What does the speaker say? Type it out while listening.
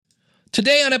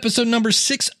Today on episode number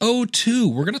 602,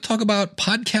 we're going to talk about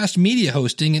podcast media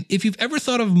hosting. And if you've ever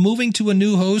thought of moving to a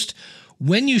new host,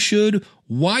 when you should,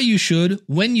 why you should,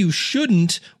 when you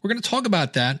shouldn't, we're going to talk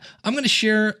about that. I'm going to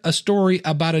share a story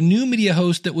about a new media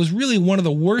host that was really one of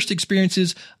the worst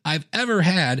experiences I've ever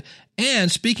had. And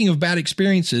speaking of bad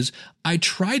experiences, I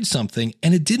tried something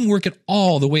and it didn't work at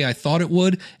all the way I thought it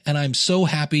would. And I'm so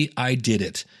happy I did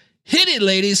it. Hit it,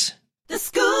 ladies. The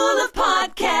School of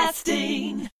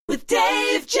Podcasting with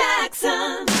Dave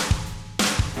Jackson.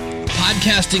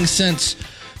 Podcasting since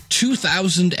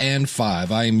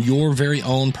 2005. I am your very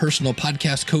own personal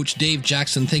podcast coach, Dave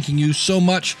Jackson, thanking you so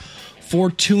much for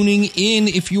tuning in.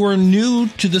 If you are new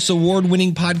to this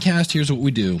award-winning podcast, here's what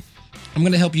we do. I'm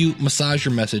going to help you massage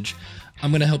your message.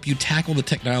 I'm going to help you tackle the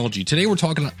technology. Today, we're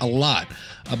talking a lot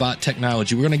about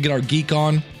technology. We're going to get our geek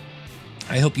on.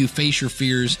 I hope you face your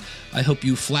fears. I hope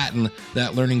you flatten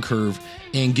that learning curve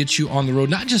and get you on the road,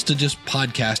 not just to just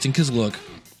podcasting, because look,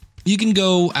 you can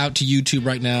go out to YouTube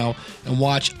right now and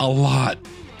watch a lot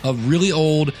of really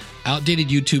old, outdated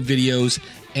YouTube videos,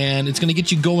 and it's going to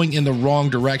get you going in the wrong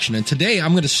direction. And today,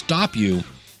 I'm going to stop you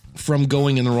from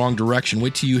going in the wrong direction.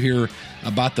 Wait till you hear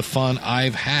about the fun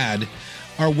I've had.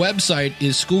 Our website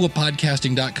is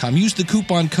schoolofpodcasting.com. Use the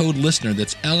coupon code LISTENER.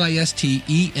 That's LISTENER.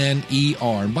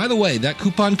 And by the way, that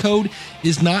coupon code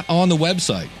is not on the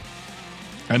website.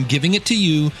 I'm giving it to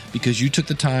you because you took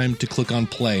the time to click on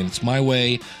play. And it's my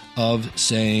way of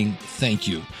saying thank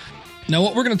you. Now,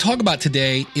 what we're going to talk about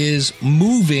today is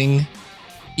moving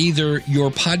either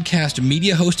your podcast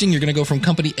media hosting. You're going to go from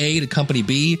company A to company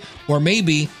B, or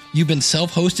maybe you've been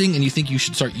self-hosting and you think you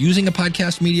should start using a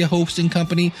podcast media hosting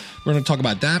company. We're going to talk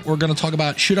about that. We're going to talk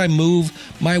about, should I move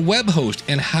my web host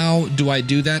and how do I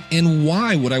do that and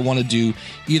why would I want to do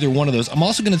either one of those. I'm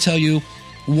also going to tell you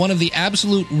one of the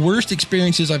absolute worst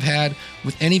experiences I've had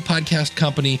with any podcast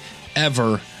company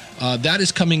ever. That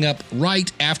is coming up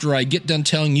right after I get done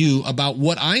telling you about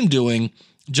what I'm doing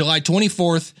July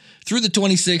 24th through the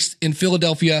 26th in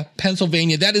Philadelphia,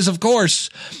 Pennsylvania. That is, of course,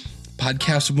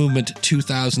 Podcast Movement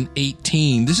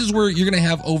 2018. This is where you're going to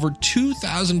have over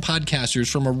 2,000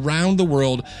 podcasters from around the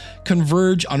world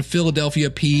converge on Philadelphia,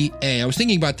 PA. I was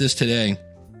thinking about this today.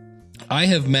 I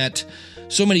have met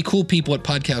so many cool people at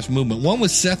Podcast Movement. One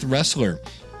was Seth Ressler.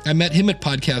 I met him at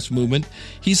Podcast Movement.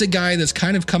 He's a guy that's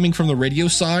kind of coming from the radio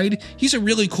side. He's a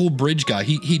really cool bridge guy.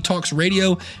 He talks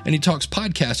radio and he talks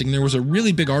podcasting. There was a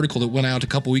really big article that went out a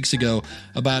couple weeks ago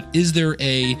about, is there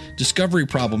a discovery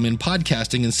problem in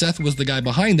podcasting? And Seth was the guy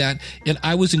behind that. And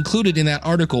I was included in that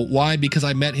article. Why? Because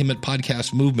I met him at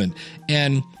Podcast Movement.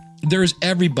 And there's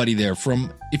everybody there,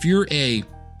 from if you're a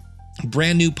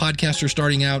brand new podcaster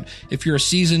starting out, if you're a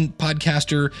seasoned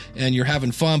podcaster and you're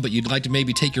having fun, but you'd like to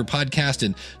maybe take your podcast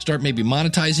and start maybe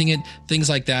monetizing it, things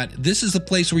like that. This is the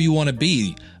place where you want to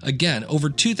be. Again, over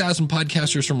 2,000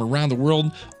 podcasters from around the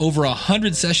world, over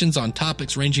 100 sessions on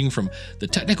topics ranging from the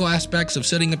technical aspects of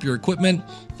setting up your equipment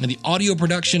and the audio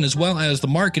production, as well as the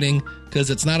marketing, because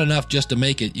it's not enough just to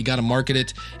make it. You got to market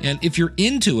it. And if you're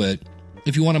into it,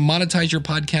 if you want to monetize your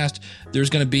podcast, there's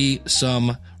going to be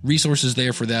some resources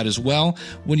there for that as well.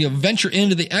 When you venture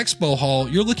into the expo hall,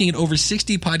 you're looking at over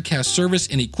 60 podcast service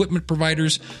and equipment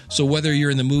providers. So whether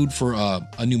you're in the mood for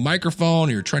a new microphone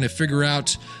or you're trying to figure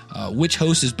out which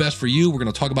host is best for you, we're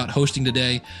going to talk about hosting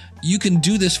today. You can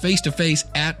do this face-to-face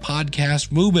at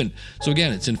Podcast Movement. So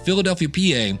again, it's in Philadelphia,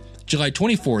 PA, July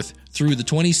 24th through the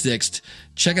 26th.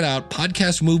 Check it out,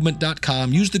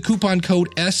 podcastmovement.com. Use the coupon code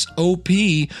SOP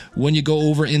when you go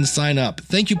over and sign up.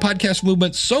 Thank you, Podcast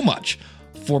Movement, so much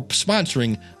for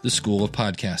sponsoring the School of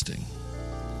Podcasting.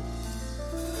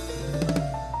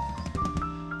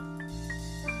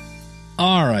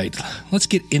 All right, let's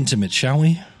get intimate, shall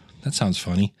we? That sounds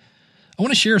funny. I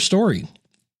want to share a story.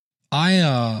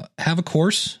 I have a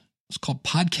course. It's called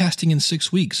Podcasting in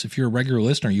 6 Weeks. If you're a regular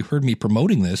listener, you heard me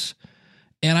promoting this.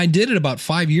 And I did it about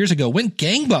 5 years ago. Went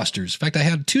gangbusters. In fact, I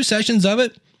had 2 sessions of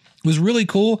it. It was really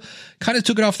cool. Kind of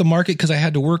took it off the market because I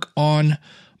had to work on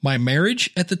my marriage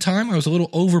at the time. I was a little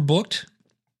overbooked.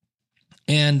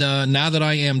 And now that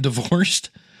I am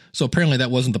divorced, so apparently that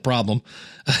wasn't the problem,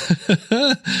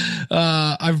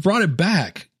 I've brought it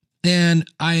back. And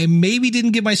I maybe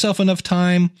didn't give myself enough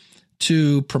time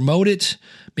to promote it.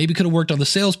 Maybe could have worked on the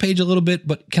sales page a little bit.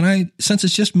 But can I, since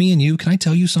it's just me and you, can I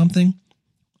tell you something?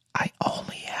 I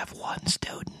only have one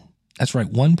student. That's right.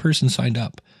 One person signed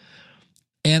up.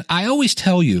 And I always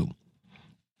tell you,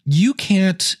 you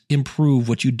can't improve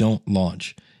what you don't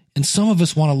launch. And some of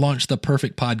us want to launch the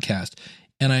perfect podcast.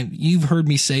 And you've heard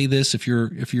me say this. If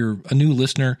you're a new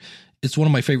listener, it's one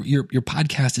of my favorite. Your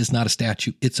podcast is not a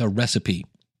statue. It's a recipe.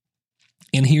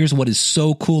 And here's what is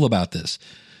so cool about this.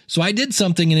 So I did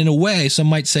something, and in a way, some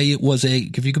might say it was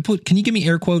can you give me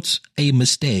air quotes, a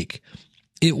mistake?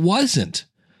 It wasn't.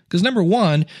 Because number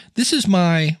one, this is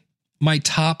my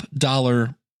top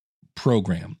dollar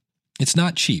program. It's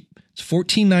not cheap. It's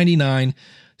 $14.99.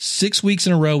 6 weeks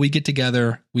in a row, we get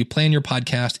together. We plan your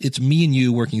podcast. It's me and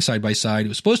you working side by side. It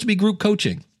was supposed to be group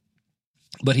coaching.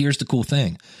 But here's the cool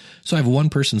thing. So I have one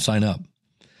person sign up.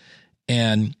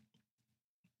 And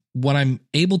what I'm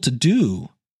able to do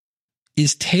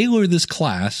is tailor this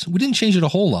class. We didn't change it a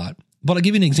whole lot, but I'll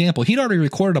give you an example. He'd already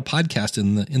recorded a podcast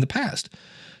in the past.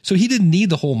 So he didn't need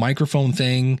the whole microphone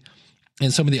thing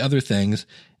and some of the other things,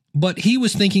 but he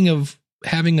was thinking of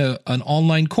having an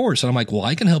online course. And I'm like, well,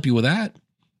 I can help you with that.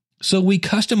 So we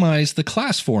customized the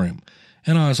class for him.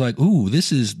 And I was like, ooh,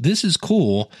 this is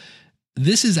cool.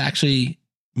 This is actually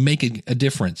making a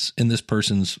difference in this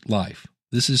person's life.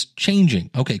 This is changing.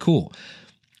 Okay, cool.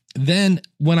 Then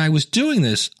when I was doing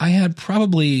this, I had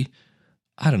probably,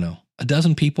 a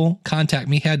dozen people contact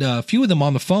me, had a few of them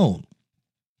on the phone.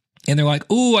 And they're like,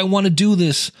 oh, I want to do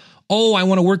this. Oh, I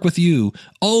want to work with you.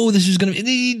 Oh, this is going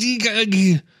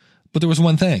to, but there was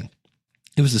one thing.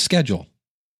 It was the schedule.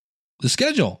 The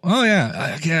schedule. Oh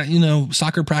yeah.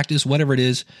 Soccer practice, whatever it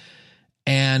is.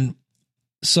 And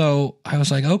so I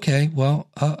was like, okay, well,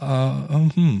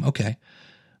 okay.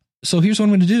 So here's what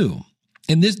I'm going to do.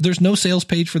 And there's no sales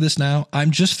page for this now. I'm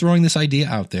just throwing this idea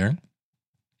out there.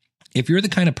 If you're the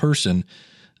kind of person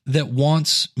that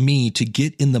wants me to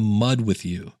get in the mud with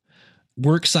you,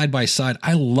 work side by side,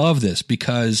 I love this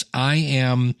because I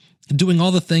am doing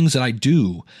all the things that I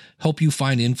do, help you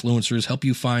find influencers, help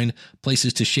you find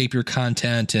places to shape your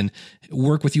content and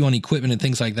work with you on equipment and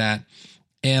things like that.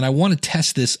 And I want to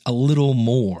test this a little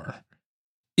more.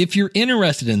 If you're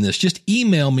interested in this, just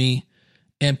email me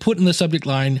and put in the subject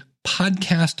line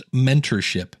podcast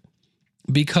mentorship,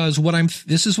 because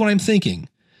this is what I'm thinking.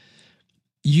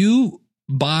 You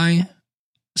buy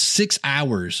 6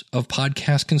 hours of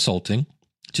podcast consulting,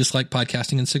 just like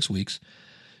podcasting in 6 weeks.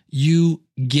 You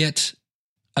get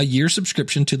a year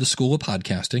subscription to the School of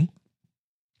Podcasting.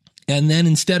 And then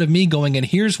instead of me going, and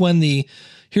here's when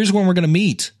we're going to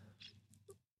meet,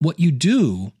 what you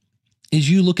do is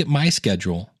you look at my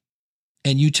schedule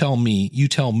and you tell me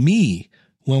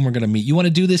when we're going to meet. You want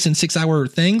to do this in 6-hour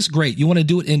things? Great. You want to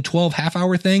do it in 12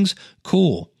 half-hour things?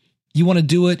 Cool. You want to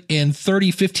do it in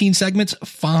 30, 15 segments?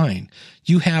 Fine.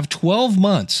 You have 12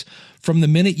 months from the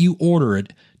minute you order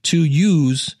it to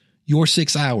use your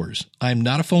 6 hours. I'm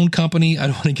not a phone company. I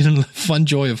don't want to get into the fun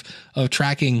joy of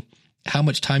tracking how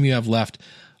much time you have left.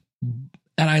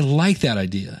 And I like that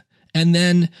idea. And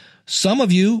then some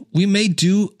of you, we may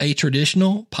do a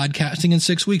traditional podcasting in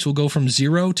 6 weeks. We'll go from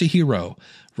zero to hero,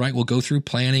 right? We'll go through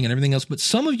planning and everything else. But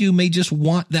some of you may just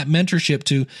want that mentorship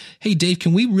to, hey, Dave,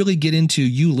 can we really get into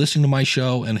you listening to my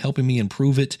show and helping me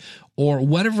improve it, or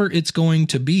whatever it's going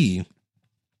to be?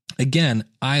 Again,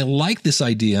 I like this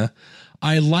idea.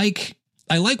 I like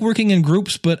working in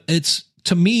groups, but it's,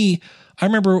 to me, I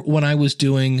remember when I was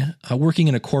working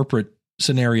in a corporate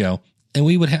scenario, and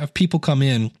we would have people come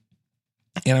in,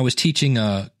 and I was teaching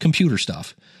computer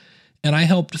stuff, and I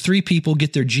helped 3 people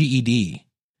get their GED,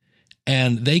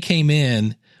 and they came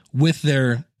in with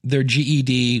their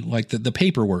GED, like the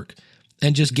paperwork,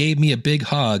 and just gave me a big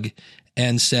hug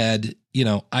and said,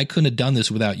 I couldn't have done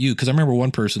this without you. Because I remember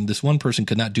this one person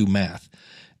could not do math.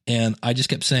 And I just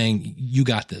kept saying, you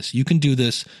got this. You can do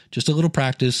this. Just a little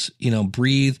practice,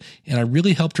 breathe. And I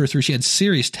really helped her through. She had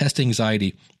serious test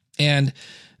anxiety. And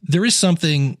there is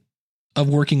something of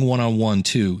working one-on-one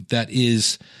too that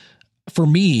is, for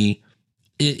me,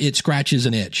 it scratches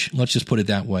an itch. Let's just put it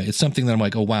that way. It's something that I'm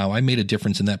like, oh, wow, I made a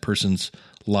difference in that person's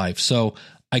life. So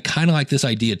I kind of like this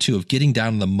idea too of getting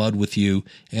down in the mud with you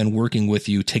and working with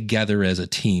you together as a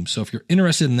team. So if you're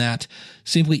interested in that,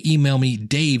 simply email me,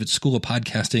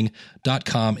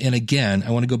 dave@schoolofpodcasting.com. And again,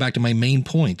 I want to go back to my main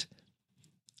point.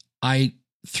 I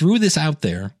threw this out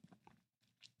there,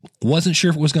 wasn't sure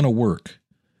if it was going to work.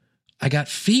 I got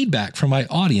feedback from my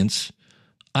audience.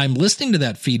 I'm listening to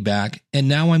that feedback, and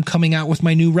now I'm coming out with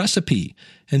my new recipe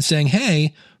and saying,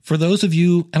 hey, for those of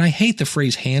you, and I hate the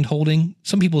phrase hand holding.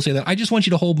 Some people say that. I just want you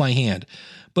to hold my hand.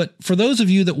 But for those of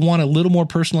you that want a little more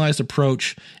personalized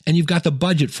approach and you've got the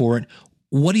budget for it,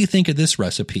 what do you think of this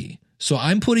recipe? So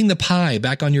I'm putting the pie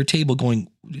back on your table going,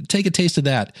 take a taste of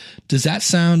that. Does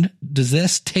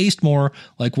this taste more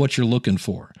like what you're looking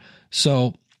for?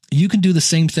 So you can do the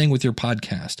same thing with your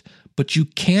podcast. but you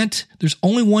can't, there's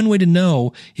only one way to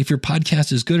know if your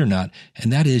podcast is good or not,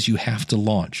 and that is you have to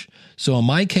launch. So in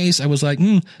my case, I was like,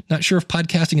 not sure if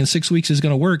podcasting in 6 weeks is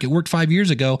going to work. It worked 5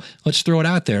 years ago. Let's throw it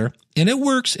out there. And it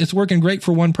works. It's working great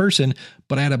for one person,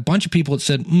 but I had a bunch of people that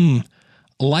said,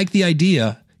 like the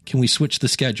idea. Can we switch the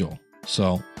schedule?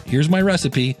 So here's my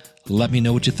recipe. Let me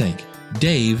know what you think.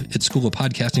 Dave at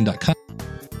schoolofpodcasting.com.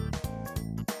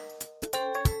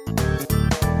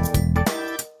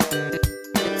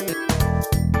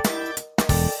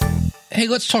 Hey,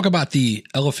 let's talk about the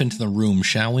elephant in the room,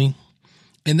 shall we?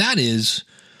 And that is,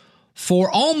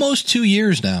 for almost 2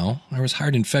 years now, I was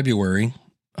hired in February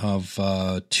of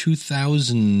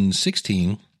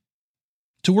 2016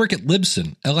 to work at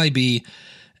Libsyn,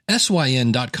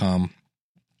 LIBSYN.com.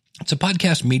 It's a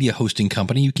podcast media hosting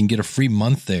company. You can get a free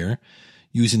month there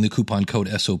using the coupon code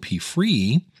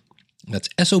SOPFREE. That's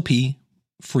SOP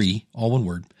free, all one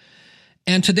word.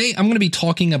 And today I'm going to be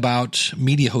talking about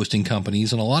media hosting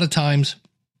companies. And a lot of times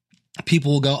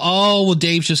people will go, oh, well,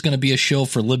 Dave's just going to be a shill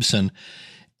for Libsyn.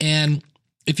 And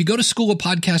if you go to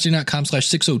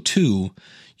schoolofpodcasting.com/602,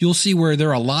 you'll see where there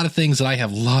are a lot of things that I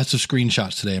have lots of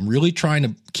screenshots today. I'm really trying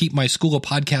to keep my School of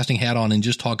Podcasting hat on and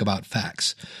just talk about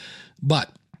facts. But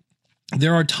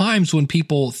there are times when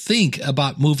people think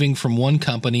about moving from one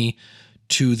company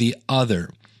to the other.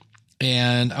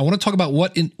 And I want to talk about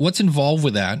what's involved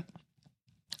with that.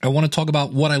 I want to talk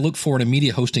about what I look for in a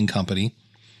media hosting company,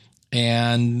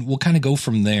 and we'll kind of go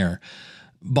from there.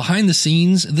 Behind the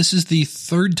scenes, this is the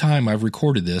third time I've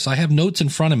recorded this. I have notes in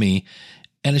front of me,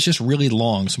 and it's just really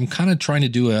long. So I'm kind of trying to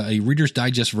do a Reader's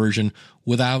Digest version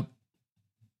without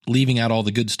leaving out all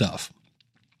the good stuff.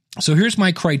 So here's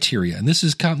my criteria, and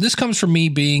this comes from me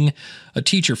being a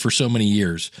teacher for so many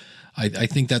years. I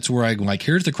think that's where I'm like,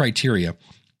 here's the criteria.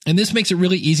 And this makes it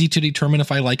really easy to determine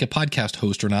if I like a podcast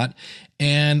host or not.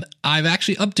 And I've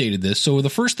actually updated this. So the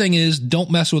first thing is,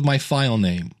 don't mess with my file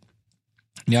name.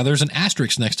 Now there's an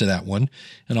asterisk next to that one,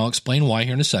 and I'll explain why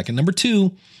here in a second. Number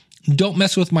 2, don't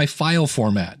mess with my file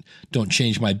format. Don't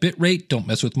change my bit rate. Don't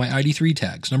mess with my ID3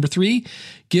 tags. Number 3,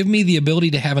 give me the ability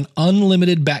to have an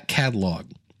unlimited back catalog.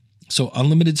 So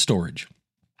unlimited storage.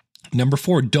 Number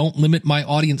 4, don't limit my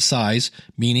audience size,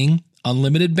 meaning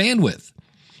unlimited bandwidth.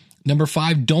 Number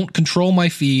 5, don't control my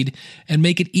feed and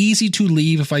make it easy to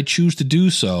leave if I choose to do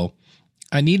so.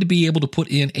 I need to be able to put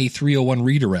in a 301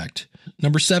 redirect.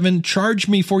 Number 7, charge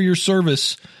me for your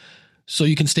service so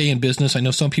you can stay in business. I know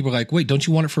some people are like, wait, don't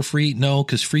you want it for free? No,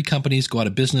 because free companies go out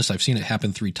of business. I've seen it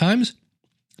happen 3 times.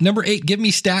 Number 8, give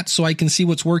me stats so I can see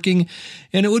what's working.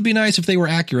 And it would be nice if they were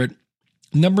accurate.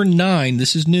 Number 9,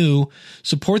 this is new,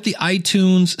 support the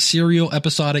iTunes serial,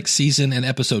 episodic, season, and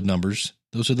episode numbers.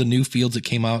 Those are the new fields that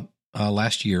came out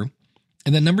last year.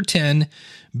 And then number 10,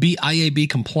 be IAB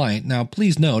compliant. Now,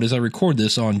 please note, as I record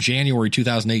this on January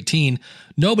 2018,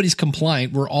 nobody's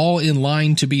compliant. We're all in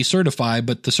line to be certified,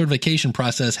 but the certification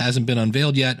process hasn't been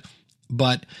unveiled yet.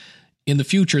 But in the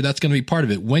future, that's going to be part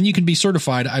of it. When you can be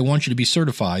certified, I want you to be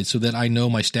certified so that I know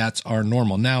my stats are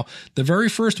normal. Now, the very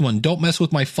first one, don't mess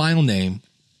with my file name.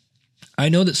 I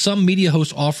know that some media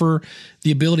hosts offer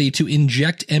the ability to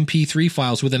inject MP3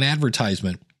 files with an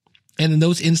advertisement. And in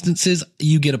those instances,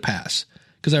 you get a pass.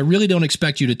 Because I really don't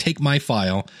expect you to take my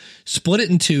file, split it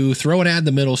in 2, throw an ad in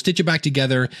the middle, stitch it back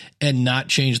together, and not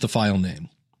change the file name.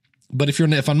 But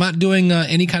if I'm not doing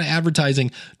any kind of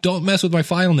advertising, don't mess with my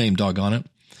file name, doggone it.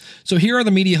 So here are the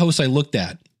media hosts I looked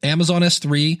at. Amazon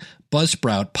S3,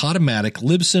 Buzzsprout, Podomatic,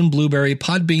 Libsyn, Blueberry,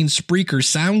 Podbean, Spreaker,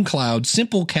 SoundCloud,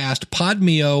 Simplecast,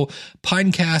 Podmeo,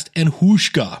 Pinecast, and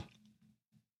Whooshka.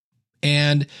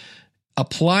 And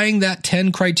applying that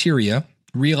 10 criteria,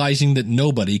 realizing that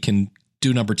nobody can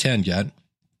do number 10 yet,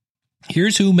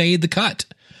 here's who made the cut.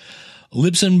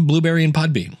 Libsyn, Blueberry, and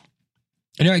Podbean.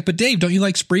 And you're like, but Dave, don't you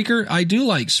like Spreaker? I do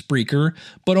like Spreaker,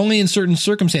 but only in certain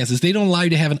circumstances. They don't allow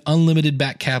you to have an unlimited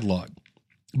back catalog.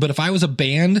 But if I was a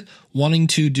band wanting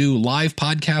to do live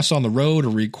podcasts on the road or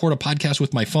record a podcast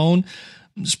with my phone,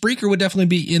 Spreaker would definitely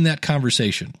be in that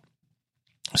conversation.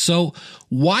 So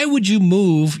why would you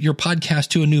move your podcast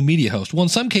to a new media host? Well, in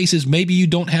some cases, maybe you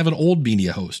don't have an old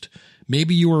media host.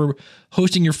 Maybe you are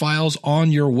hosting your files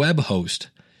on your web host.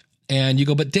 And you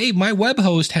go, but Dave, my web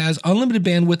host has unlimited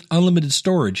bandwidth, unlimited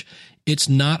storage. It's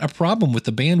not a problem with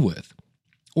the bandwidth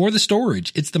or the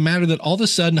storage. It's the matter that all of a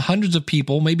sudden hundreds of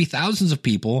people, maybe thousands of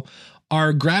people,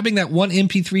 are grabbing that one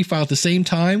MP3 file at the same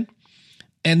time,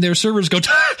 and their servers go,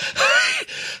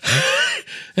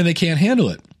 and they can't handle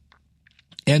it.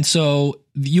 And so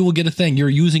you will get a thing. You're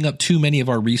using up too many of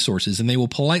our resources, and they will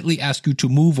politely ask you to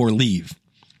move or leave.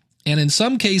 And in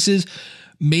some cases,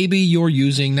 maybe you're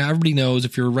using, now everybody knows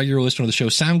if you're a regular listener of the show,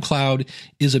 SoundCloud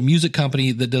is a music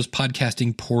company that does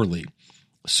podcasting poorly.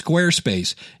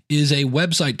 Squarespace is a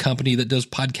website company that does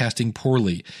podcasting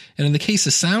poorly. And in the case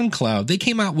of SoundCloud, they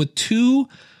came out with 2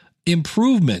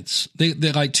 improvements.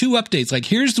 They're like 2 updates. Like,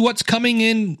 here's what's coming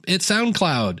in at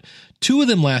SoundCloud. 2 of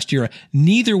them last year.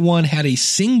 Neither one had a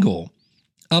single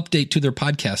update to their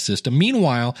podcast system.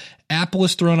 Meanwhile, Apple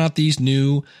has thrown out these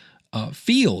new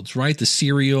fields, right? The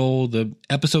serial, the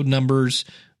episode numbers,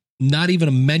 not even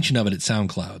a mention of it at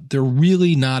SoundCloud. They're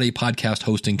really not a podcast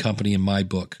hosting company in my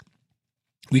book.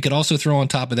 We could also throw on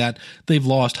top of that, they've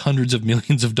lost hundreds of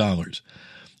millions of dollars.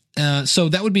 So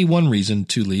that would be one reason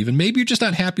to leave. And maybe you're just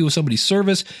not happy with somebody's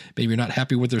service. Maybe you're not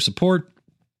happy with their support,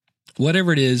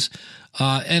 whatever it is.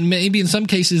 And maybe in some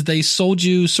cases they sold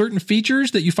you certain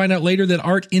features that you find out later that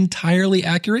aren't entirely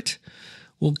accurate.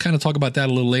 We'll kind of talk about that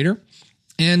a little later.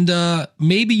 And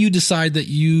maybe you decide that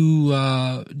you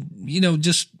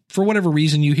just for whatever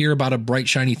reason you hear about a bright,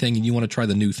 shiny thing and you want to try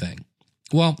the new thing.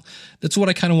 Well, that's what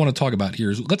I kind of want to talk about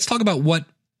here. Let's talk about what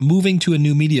moving to a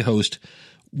new media host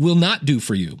will not do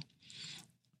for you.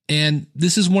 And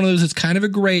this is one of those, it's kind of a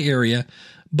gray area,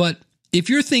 but if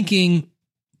you're thinking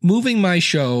moving my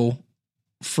show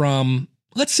from,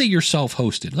 let's say you're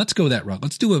self-hosted, let's go that route.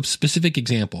 Let's do a specific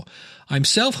example. I'm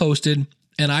self-hosted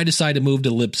and I decide to move to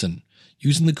Libsyn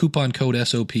using the coupon code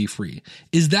SOP free.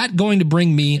 Is that going to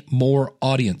bring me more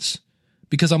audience?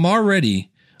 Because I'm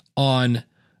already on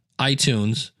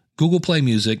iTunes, Google Play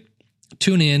Music,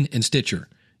 TuneIn, and Stitcher.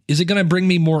 Is it going to bring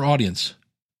me more audience?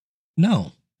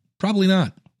 No, probably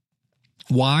not.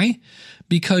 Why?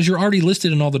 Because you're already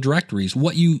listed in all the directories.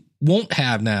 What you won't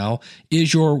have now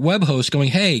is your web host going,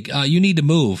 hey, you need to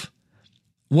move.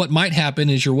 What might happen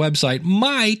is your website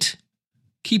might,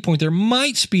 key point there,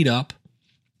 might speed up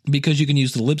because you can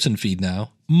use the Libsyn feed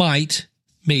now. Might,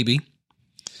 maybe.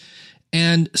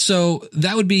 And so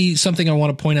that would be something I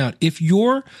want to point out. If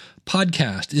your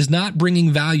podcast is not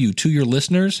bringing value to your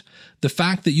listeners, the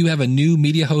fact that you have a new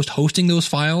media host hosting those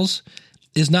files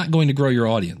is not going to grow your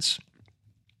audience.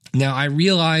 Now, I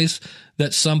realize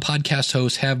that some podcast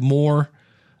hosts have more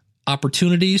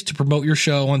opportunities to promote your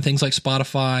show on things like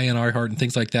Spotify and iHeart and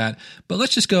things like that. But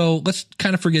let's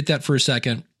kind of forget that for a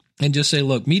second and just say,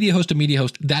 look, media host to media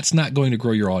host, that's not going to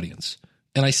grow your audience.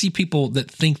 And I see people that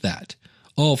think that,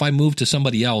 oh, if I move to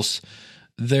somebody else,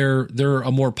 they're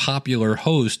a more popular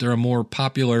host. They're a more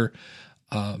popular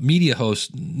media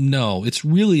host. No, it's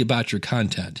really about your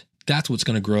content. That's what's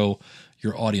going to grow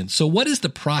your audience. So what is the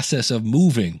process of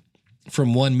moving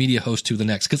from one media host to the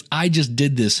next? Because I just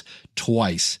did this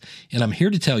twice, and I'm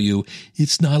here to tell you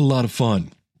it's not a lot of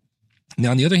fun. Now,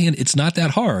 on the other hand, it's not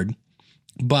that hard,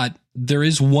 but there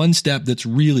is one step that's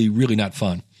really, really not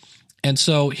fun. And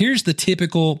so here's the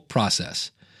typical process.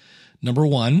 Number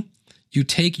one, you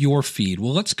take your feed.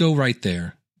 Well, let's go right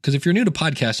there. Because if you're new to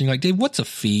podcasting, you're like, Dave, what's a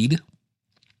feed?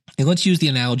 And let's use the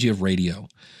analogy of radio.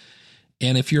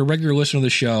 And if you're a regular listener to the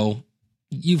show,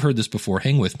 you've heard this before.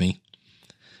 Hang with me.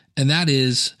 And that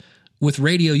is, with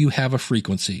radio, you have a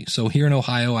frequency. So here in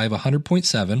Ohio, I have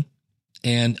 100.7,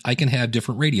 and I can have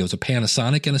different radios. A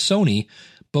Panasonic and a Sony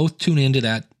both tune into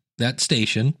that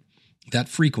station, that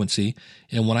frequency.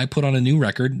 And when I put on a new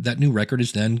record, that new record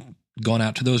is then gone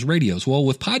out to those radios. Well,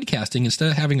 with podcasting,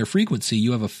 instead of having a frequency,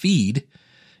 you have a feed.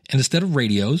 And instead of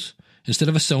radios, instead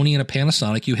of a Sony and a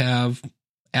Panasonic, you have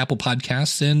Apple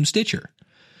Podcasts and Stitcher.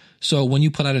 So when you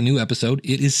put out a new episode,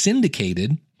 it is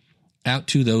syndicated out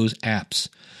to those apps.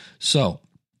 So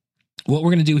what we're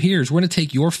going to do here is we're going to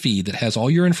take your feed that has all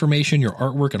your information, your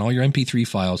artwork, and all your MP3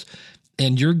 files,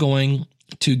 and you're going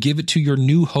to give it to your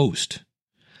new host,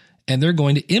 and they're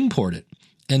going to import it.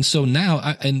 And so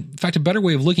now, in fact, a better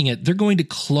way of looking at it, they're going to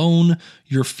clone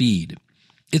your feed.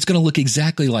 It's going to look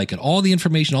exactly like it. All the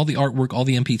information, all the artwork, all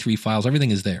the MP3 files,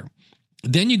 everything is there.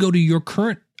 Then you go to your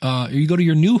you go to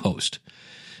your new host,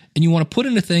 and you want to put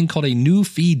in a thing called a new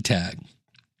feed tag.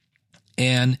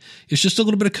 And it's just a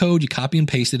little bit of code. You copy and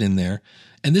paste it in there.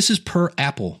 And this is per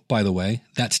Apple, by the way.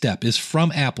 That step is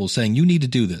from Apple saying you need to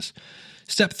do this.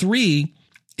 Step 3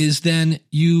 is then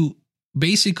you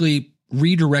basically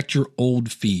redirect your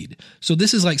old feed. So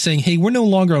this is like saying, hey, we're no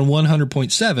longer on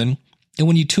 100.7. And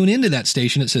when you tune into that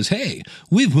station, it says, hey,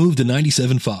 we've moved to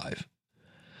 97.5.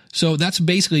 So that's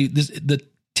basically the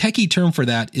techie term for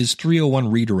that is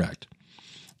 301 redirect.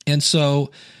 And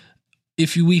so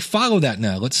if we follow that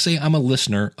now, let's say I'm a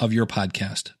listener of your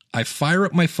podcast. I fire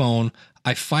up my phone,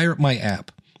 I fire up my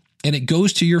app, and it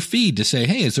goes to your feed to say,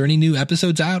 hey, is there any new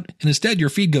episodes out? And instead your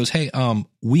feed goes, hey,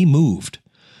 we moved.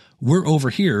 We're over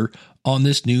here on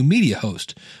this new media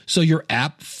host. So your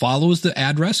app follows the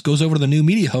address, goes over to the new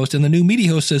media host, and the new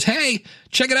media host says, hey,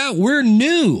 check it out. We're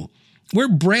new. We're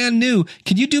brand new.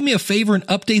 Can you do me a favor and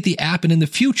update the app? And in the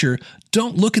future,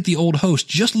 don't look at the old host.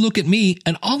 Just look at me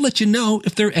and I'll let you know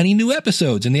if there are any new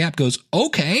episodes. And the app goes,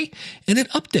 okay. And it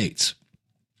updates.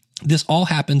 This all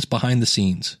happens behind the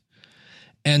scenes.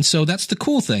 And so that's the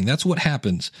cool thing. That's what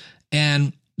happens.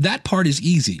 And that part is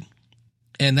easy.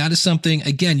 And that is something,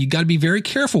 again, you got to be very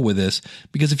careful with this,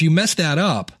 because if you mess that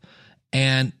up,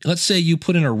 and let's say you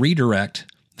put in a redirect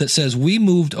that says we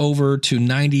moved over to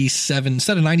 97,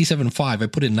 instead of 97.5, I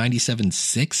put in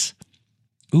 97.6.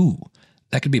 Ooh,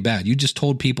 that could be bad. You just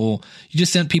told people, you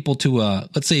just sent people to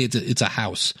let's say it's a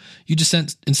house. You just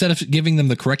sent, instead of giving them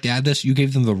the correct address, you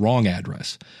gave them the wrong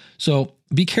address. So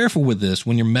be careful with this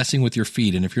when you're messing with your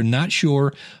feed. And if you're not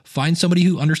sure, find somebody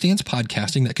who understands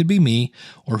podcasting. That could be me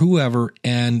or whoever,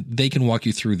 and they can walk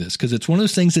you through this, because it's one of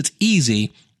those things that's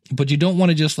easy, but you don't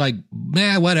want to just like,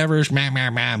 whatever,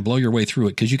 blow your way through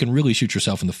it, because you can really shoot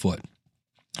yourself in the foot.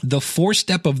 The fourth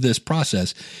step of this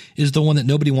process is the one that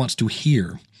nobody wants to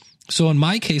hear. So in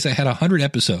my case, I had 100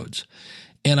 episodes.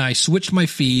 And I switched my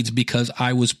feeds because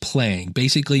I was playing.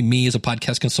 Basically, me as a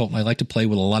podcast consultant, I like to play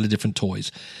with a lot of different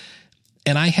toys.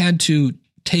 And I had to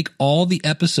take all the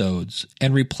episodes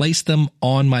and replace them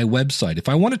on my website. If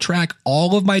I want to track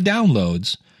all of my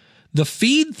downloads, the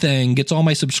feed thing gets all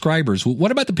my subscribers. What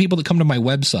about the people that come to my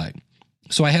website?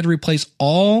 So I had to replace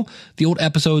all the old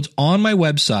episodes on my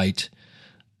website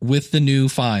with the new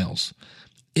files.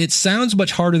 It sounds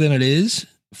much harder than it is.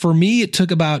 For me, it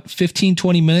took about 15,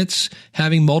 20 minutes,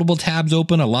 having multiple tabs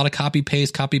open, a lot of copy,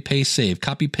 paste, save,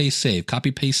 copy, paste, save,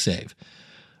 copy, paste, save.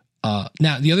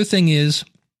 Now, the other thing is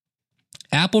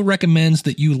Apple recommends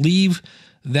that you leave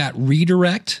that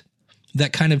redirect,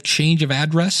 that kind of change of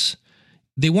address.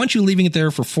 They want you leaving it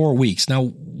there for 4 weeks. Now,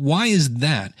 why is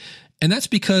that? And that's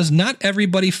because not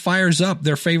everybody fires up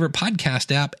their favorite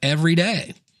podcast app every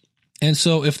day. And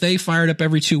so if they fired up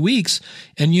every 2 weeks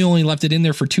and you only left it in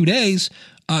there for 2 days,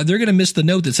 they're going to miss the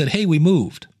note that said, hey, we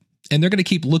moved. And they're going to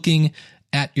keep looking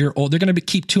at your old, they're going to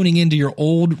keep tuning into your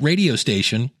old radio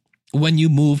station when you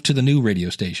move to the new radio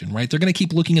station, right? They're going to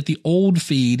keep looking at the old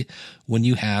feed when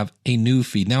you have a new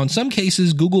feed. Now, in some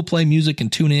cases, Google Play Music can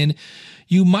tune in.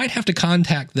 You might have to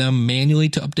contact them manually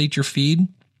to update your feed.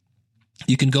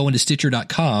 You can go into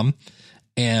Stitcher.com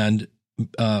and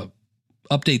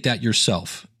update that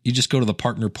yourself. You just go to the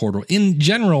partner portal. In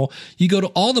general, you go to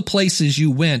all the places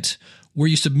you went where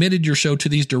you submitted your show to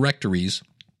these directories.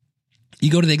 You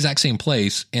go to the exact same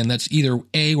place, and that's either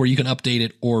A, where you can update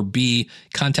it, or B,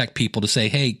 contact people to say,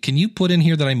 hey, can you put in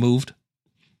here that I moved?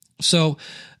 So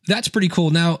that's pretty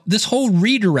cool. Now, this whole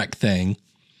redirect thing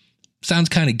sounds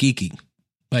kind of geeky.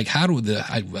 Like, how do the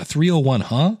 301,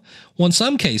 huh? Well, in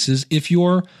some cases, if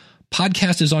your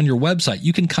podcast is on your website,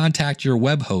 you can contact your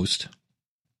web host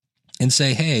and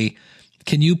say, hey,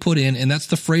 can you put in, and that's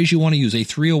the phrase you want to use, a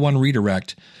 301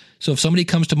 redirect. So if somebody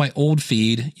comes to my old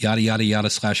feed, yada, yada, yada,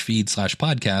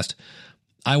 /feed/podcast,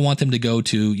 I want them to go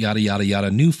to yada, yada, yada,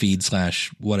 new feed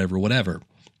 / whatever.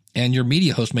 And your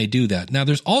media host may do that. Now,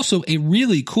 there's also a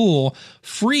really cool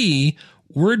free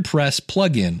WordPress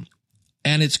plugin,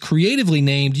 and it's creatively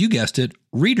named, you guessed it,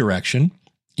 Redirection.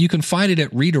 You can find it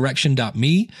at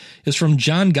redirection.me. It's from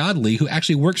John Godley, who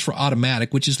actually works for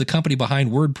Automatic, which is the company behind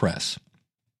WordPress.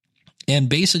 And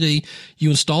basically, you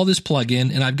install this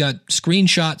plugin, and I've got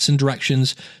screenshots and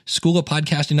directions,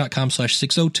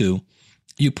 schoolofpodcasting.com/602.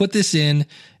 You put this in,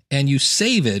 and you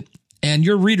save it, and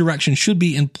your redirection should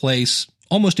be in place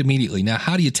almost immediately. Now,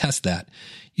 how do you test that?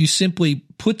 You simply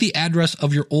put the address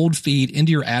of your old feed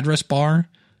into your address bar.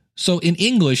 So in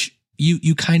English,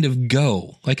 you kind of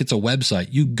go, like it's a website.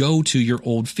 You go to your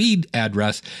old feed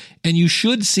address, and you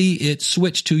should see it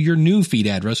switch to your new feed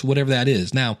address, whatever that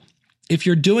is. Now, if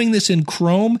you're doing this in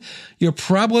Chrome, you're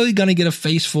probably going to get a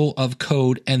face full of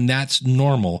code, and that's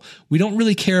normal. We don't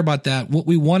really care about that. What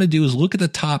we want to do is look at the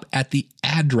top at the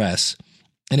address.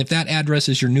 And if that address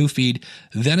is your new feed,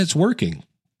 then it's working.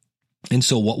 And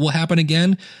so what will happen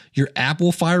again? Your app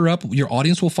will fire up. Your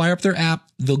audience will fire up their app.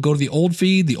 They'll go to the old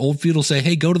feed. The old feed will say,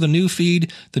 hey, go to the new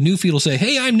feed. The new feed will say,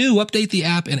 hey, I'm new. Update the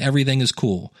app, and everything is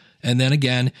cool. And then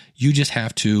again, you just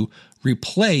have to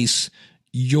replace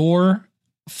your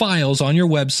files on your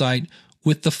website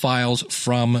with the files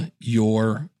from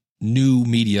your new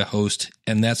media host,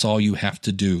 and that's all you have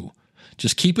to do.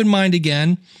 Just keep in mind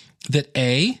again that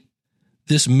A,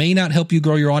 this may not help you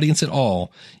grow your audience at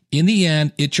all. In the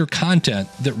end, it's your content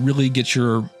that really gets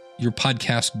your your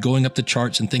podcast going up the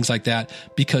charts and things like that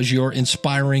because you're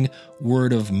inspiring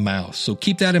word of mouth. So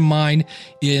keep that in mind.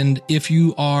 And if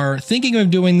you are thinking of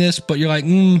doing this, but you're like,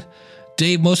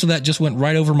 Dave, most of that just went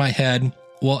right over my head.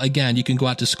 Well, again, you can go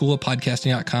out to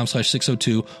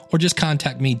schoolofpodcasting.com/602 or just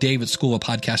contact me, Dave, at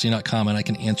schoolofpodcasting.com, and I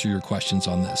can answer your questions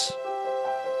on this.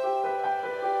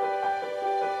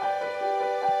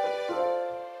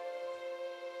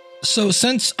 So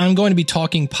since I'm going to be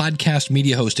talking podcast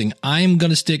media hosting, I'm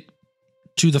going to stick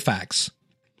to the facts.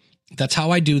 That's how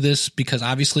I do this because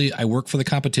obviously I work for the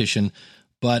competition.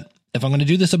 But if I'm going to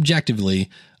do this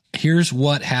objectively, here's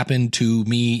what happened to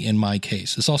me in my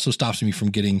case. This also stops me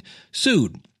from getting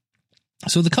sued.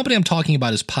 So the company I'm talking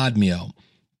about is Podmeo.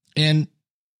 And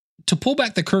to pull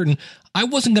back the curtain, I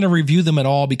wasn't going to review them at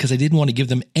all because I didn't want to give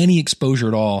them any exposure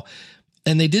at all.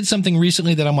 And they did something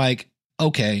recently that I'm like,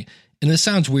 okay, and this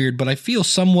sounds weird, but I feel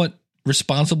somewhat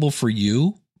responsible for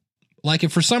you. Like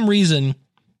if for some reason,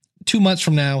 2 months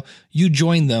from now, you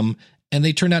join them and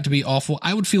they turned out to be awful,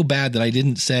 I would feel bad that I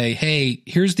didn't say, hey,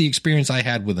 here's the experience I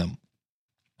had with them.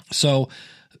 So,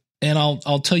 and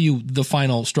I'll tell you the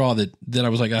final straw that I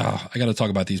was like, I got to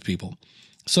talk about these people.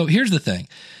 So here's the thing.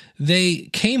 They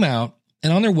came out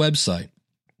and on their website,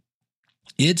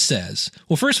 it says,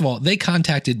 well, first of all, they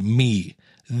contacted me.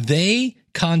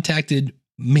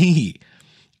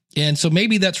 And so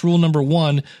maybe that's rule number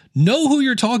one, know who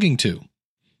you're talking to.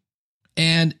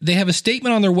 And they have a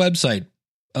statement on their website.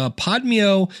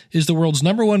 Podmeo is the world's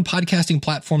 #1 podcasting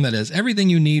platform that has everything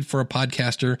you need for a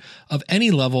podcaster of any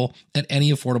level at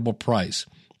any affordable price.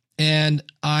 And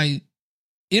I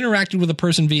interacted with a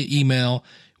person via email,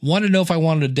 wanted to know if I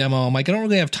wanted a demo. I'm like, I don't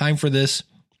really have time for this.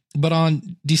 But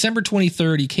on December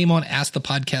 23rd, he came on Ask the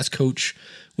Podcast Coach,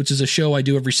 which is a show I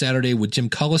do every Saturday with Jim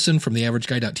Cullison from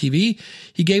theaverageguy.tv.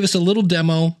 He gave us a little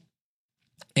demo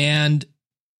and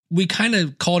we kind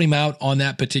of called him out on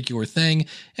that particular thing.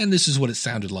 And this is what it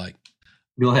sounded like.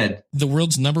 Go ahead. The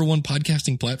world's #1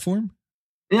 podcasting platform?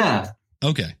 Yeah.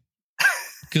 Okay.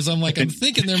 Because I'm like, I'm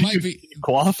thinking there might be.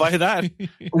 Qualify that.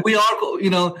 We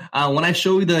are, when I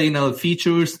show you the,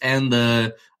 features and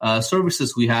the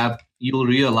services we have, you'll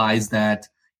realize that,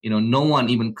 no one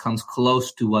even comes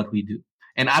close to what we do.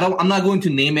 And I'm not going to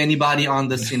name anybody on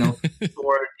this, short,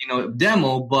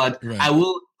 demo, but right. I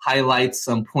will highlight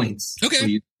some points. Okay. For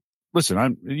you.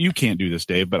 Listen, you can't do this,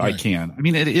 Dave, but right. I can. I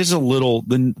mean, it is a little,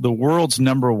 the world's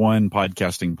 #1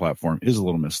 podcasting platform is a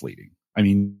little misleading. I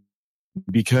mean,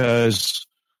 because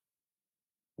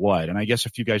what? And I guess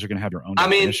if you guys are going to have your own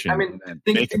definition.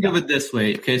 Think of it this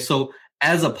way. Okay. So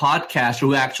as a podcaster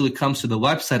who actually comes to the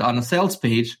website on a sales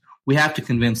page, we have to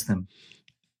convince them.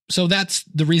 So that's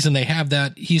the reason they have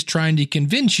that. He's trying to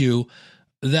convince you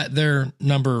that they're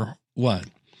 #1.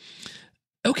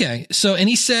 Okay. So, and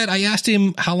he said, I asked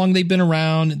him how long they've been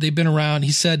around.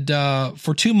 He said,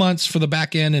 for 2 months for the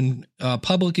back end and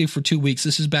publicly for 2 weeks.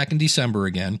 This is back in December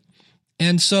again.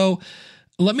 And so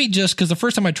let me just, because the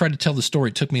first time I tried to tell the story,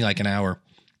 it took me like an hour.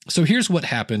 So here's what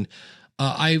happened.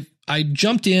 I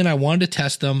jumped in, I wanted to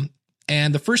test them.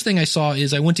 And the first thing I saw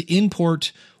is I went to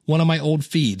import one of my old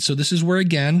feeds. So this is where,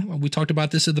 again, we talked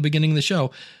about this at the beginning of the show.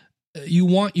 You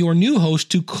want your new host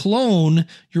to clone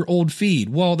your old feed.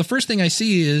 Well, the first thing I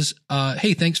see is,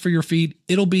 hey, thanks for your feed.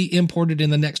 It'll be imported in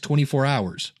the next 24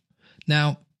 hours.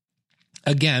 Now,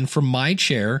 again, from my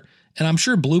chair, and I'm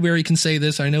sure Blueberry can say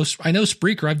this. I know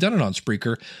Spreaker. I've done it on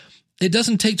Spreaker. It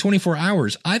doesn't take 24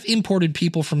 hours. I've imported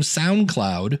people from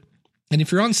SoundCloud. And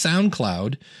if you're on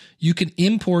SoundCloud, you can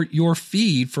import your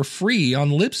feed for free on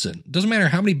Libsyn. Doesn't matter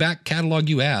how many back catalog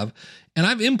you have. And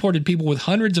I've imported people with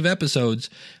hundreds of episodes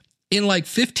in like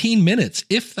 15 minutes,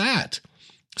 if that.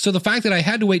 So the fact that I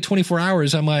had to wait 24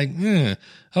 hours, I'm like,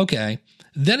 okay.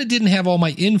 Then it didn't have all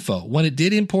my info. When it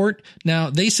did import, now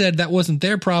they said that wasn't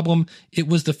their problem. It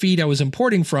was the feed I was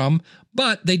importing from,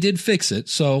 but they did fix it.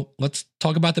 So let's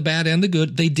talk about the bad and the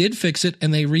good. They did fix it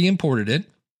and they re-imported it.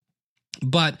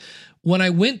 But when I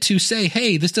went to say,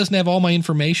 hey, this doesn't have all my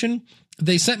information,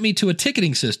 they sent me to a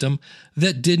ticketing system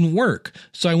that didn't work.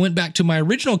 So I went back to my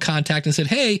original contact and said,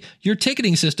 hey, your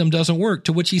ticketing system doesn't work,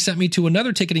 to which he sent me to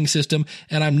another ticketing system.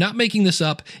 And I'm not making this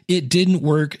up. It didn't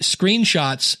work.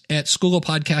 Screenshots at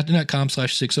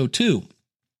schoolofpodcasting.com/602.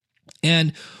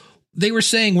 And they were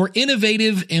saying we're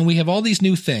innovative and we have all these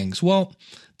new things. Well,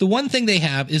 the one thing they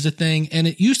have is a thing, and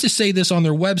it used to say this on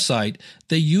their website.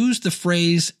 They use the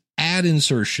phrase ad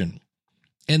insertion.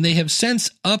 And they have since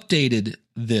updated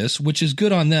this, which is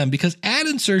good on them, because ad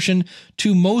insertion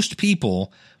to most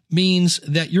people means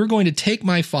that you're going to take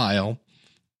my file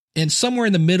and somewhere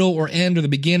in the middle or end or the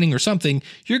beginning or something,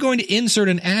 you're going to insert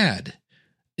an ad.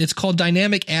 It's called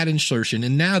dynamic ad insertion.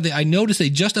 And now I noticed they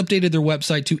just updated their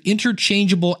website to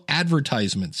interchangeable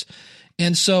advertisements.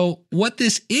 And so what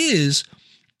this is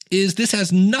this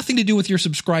has nothing to do with your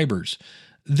subscribers.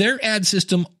 Their ad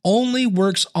system only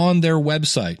works on their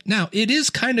website. Now, it is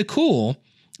kind of cool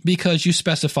because you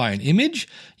specify an image,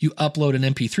 you upload an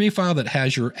MP3 file that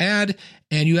has your ad,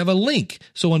 and you have a link.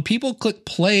 So when people click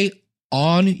play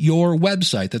on your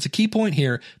website, that's a key point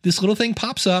here, this little thing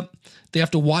pops up. They have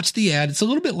to watch the ad. It's a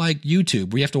little bit like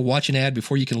YouTube, where you have to watch an ad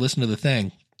before you can listen to the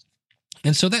thing.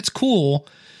 And so that's cool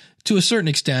to a certain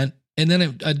extent. And then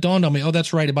it dawned on me, oh,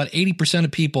 that's right. About 80%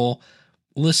 of people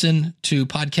listen to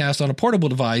podcasts on a portable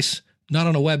device, not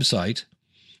on a website.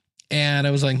 And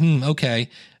I was like, okay.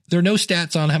 There are no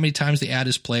stats on how many times the ad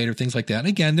is played or things like that. And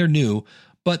again, they're new.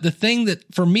 But the thing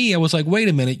that for me, I was like, wait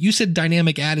a minute, you said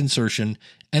dynamic ad insertion,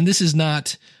 and this is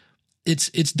not, it's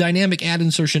dynamic ad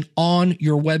insertion on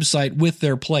your website with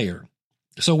their player.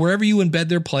 So wherever you embed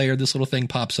their player, this little thing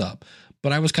pops up.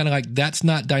 But I was kind of like, that's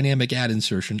not dynamic ad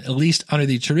insertion, at least under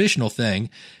the traditional thing.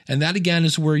 And that again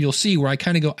is where you'll see where I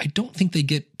kind of go, I don't think they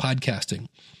get podcasting.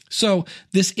 So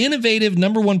this innovative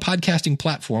 #1 podcasting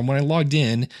platform, when I logged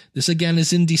in, this again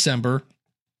is in December,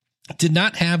 did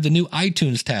not have the new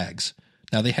iTunes tags.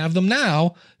 Now they have them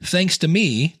now, thanks to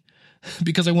me,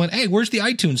 because I went, hey, where's the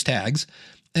iTunes tags?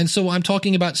 And so I'm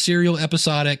talking about serial,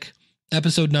 episodic,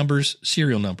 episode numbers,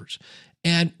 serial numbers.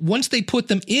 And once they put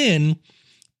them in,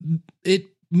 it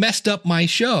messed up my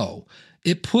show.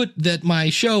 It put that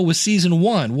my show was season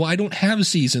 1. Well, I don't have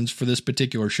seasons for this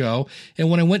particular show.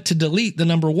 And when I went to delete the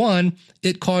 #1,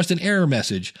 it caused an error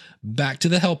message. Back to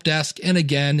the help desk. And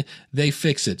again, they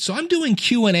fix it. So I'm doing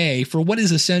Q&A for what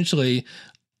is essentially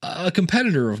a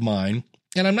competitor of mine,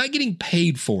 and I'm not getting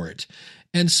paid for it.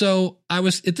 And so I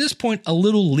was at this point a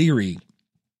little leery.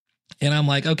 And I'm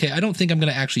like, okay, I don't think I'm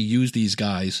going to actually use these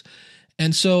guys.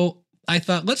 And so I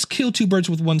thought, let's kill two birds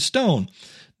with one stone.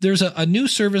 There's a new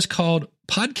service called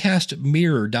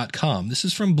podcastmirror.com. This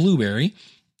is from Blueberry.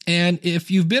 And if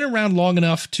you've been around long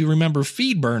enough to remember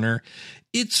FeedBurner,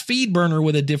 it's FeedBurner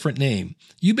with a different name.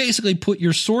 You basically put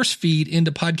your source feed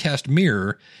into Podcast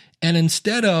Mirror, and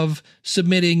instead of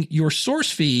submitting your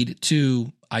source feed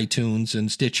to iTunes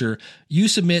and Stitcher, you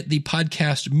submit the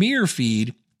Podcast Mirror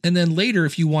feed. And then later,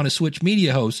 if you want to switch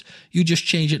media hosts, you just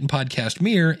change it in Podcast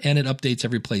Mirror and it updates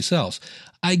every place else.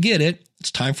 I get it.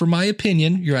 It's time for my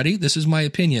opinion. You ready? This is my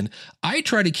opinion. I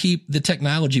try to keep the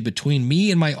technology between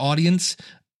me and my audience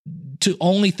to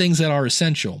only things that are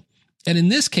essential. And in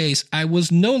this case, I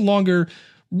was no longer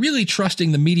really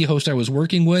trusting the media host I was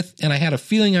working with, and I had a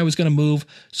feeling I was going to move,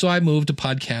 so I moved to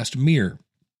Podcast Mirror.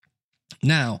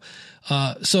 Now,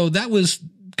 so that was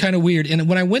kind of weird. And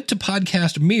when I went to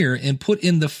Podcast Mirror and put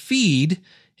in the feed,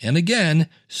 and again,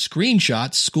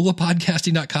 screenshots,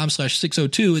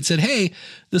 schoolofpodcasting.com/602, it said, hey,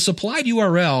 the supplied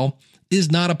URL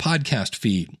is not a podcast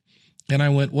feed. And I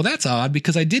went, well, that's odd,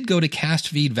 because I did go to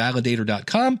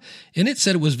castfeedvalidator.com and it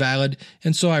said it was valid.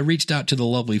 And so I reached out to the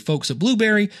lovely folks at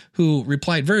Blueberry, who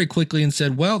replied very quickly and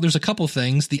said, well, there's a couple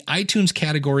things. The iTunes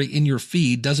category in your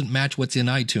feed doesn't match what's in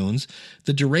iTunes.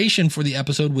 The duration for the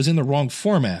episode was in the wrong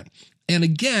format. And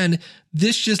again,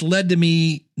 this just led to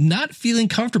me not feeling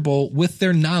comfortable with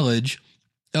their knowledge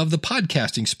of the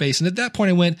podcasting space. And at that point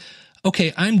I went,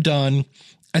 okay, I'm done.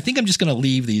 I think I'm just going to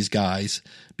leave these guys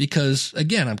because,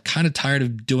 again, I'm kind of tired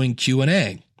of doing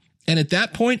Q&A. And at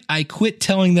that point, I quit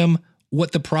telling them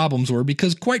what the problems were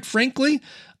because, quite frankly,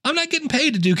 I'm not getting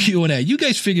paid to do Q&A. You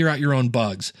guys figure out your own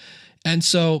bugs. And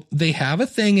so they have a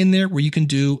thing in there where you can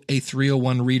do a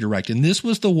 301 redirect. And this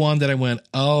was the one that I went,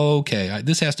 okay,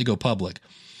 this has to go public.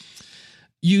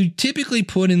 You typically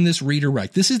put in this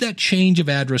redirect. This is that change of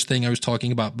address thing I was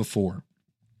talking about before.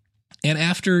 And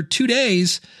after 2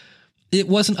 days, it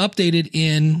wasn't updated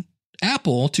in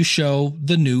Apple to show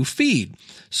the new feed.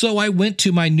 So I went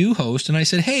to my new host and I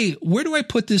said, hey, where do I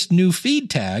put this new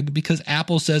feed tag? Because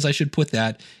Apple says I should put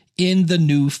that in the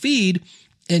new feed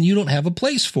and you don't have a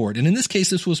place for it. And in this case,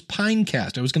 this was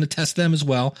Pinecast. I was going to test them as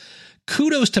well.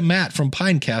 Kudos to Matt from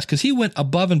Pinecast because he went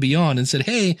above and beyond and said,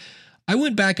 hey, I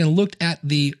went back and looked at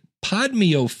the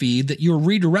Podmeo feed that you're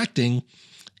redirecting.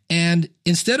 And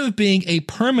instead of being a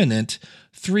permanent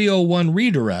 301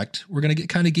 redirect, we're going to get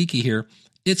kind of geeky here.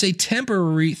 It's a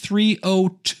temporary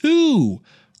 302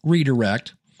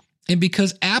 redirect. And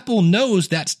because Apple knows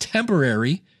that's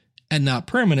temporary and not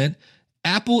permanent,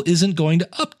 Apple isn't going to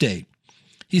update.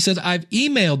 He says, I've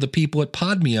emailed the people at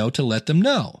Podmeo to let them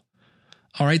know.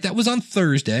 All right, that was on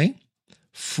Thursday.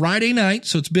 Friday night,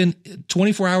 so it's been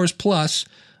 24 hours plus,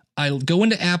 I go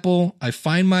into Apple, I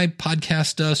find my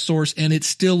podcast source, and it's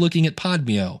still looking at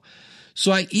Podmeo.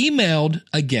 So I emailed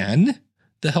again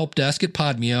the help desk at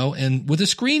Podmeo and with a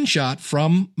screenshot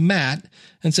from Matt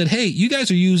and said, hey, you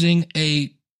guys are using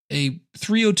a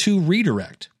 302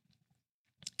 redirect.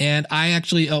 And I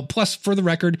actually, plus for the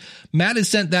record, Matt has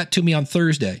sent that to me on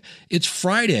Thursday. It's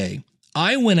Friday.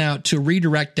 I went out to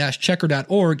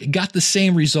redirect-checker.org, got the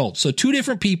same results. So two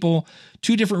different people,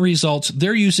 two different results.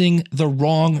 They're using the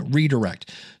wrong redirect.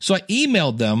 So I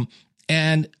emailed them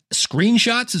and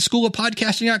screenshots at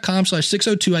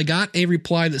schoolofpodcasting.com/602. I got a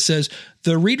reply that says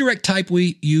the redirect type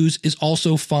we use is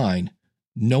also fine.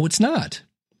 No, it's not.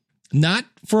 Not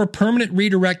for a permanent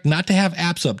redirect, not to have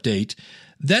apps update.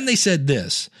 Then they said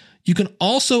this, you can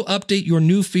also update your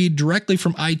new feed directly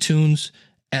from iTunes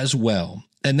as well.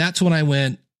 And that's when I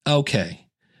went, okay,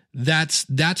 that's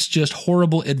just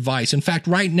horrible advice. In fact,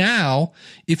 right now,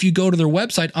 if you go to their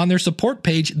website on their support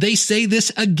page, they say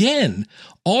this again.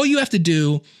 All you have to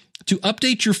do to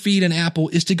update your feed in Apple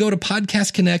is to go to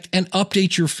Podcast Connect and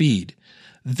update your feed.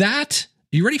 That,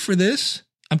 you ready for this?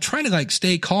 I'm trying to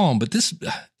stay calm, but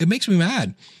it makes me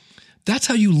mad. That's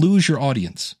how you lose your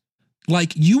audience.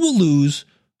 You will lose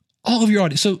all of your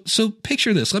audience. So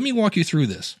picture this. Let me walk you through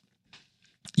this.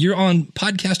 You're on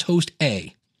podcast host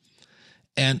A,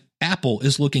 and Apple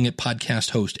is looking at podcast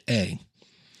host A,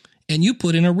 and you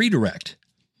put in a redirect,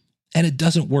 and it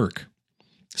doesn't work.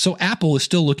 So Apple is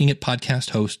still looking at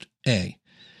podcast host A,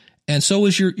 and so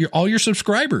is all your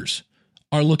subscribers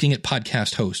are looking at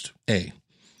podcast host A.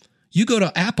 You go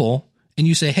to Apple and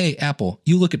you say, hey, Apple,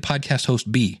 you look at podcast host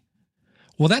B.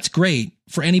 Well, that's great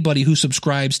for anybody who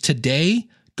subscribes today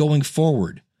going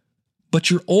forward. But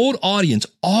your old audience,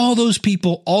 all those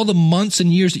people, all the months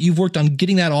and years that you've worked on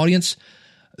getting that audience,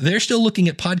 they're still looking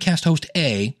at podcast host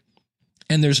A,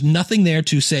 and there's nothing there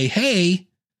to say, hey,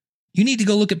 you need to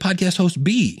go look at podcast host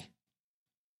B.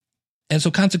 And so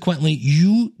consequently,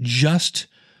 you just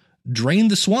drain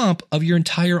the swamp of your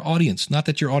entire audience. Not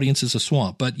that your audience is a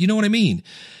swamp, but you know what I mean?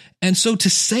 And so to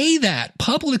say that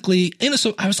publicly,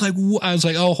 so I was like,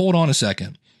 oh, hold on a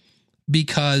second.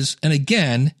 Because, and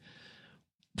again,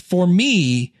 for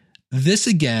me, this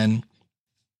again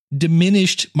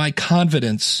diminished my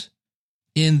confidence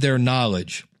in their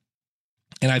knowledge.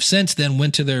 And I've since then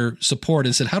went to their support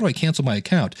and said, how do I cancel my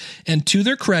account? And to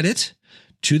their credit,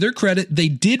 they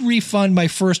did refund my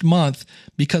first month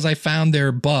because I found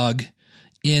their bug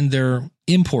in their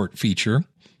import feature.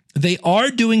 They are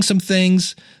doing some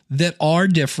things that are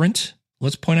different.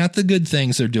 Let's point out the good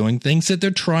things they're doing, things that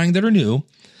they're trying that are new.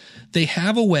 They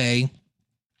have a way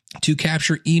to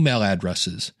capture email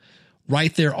addresses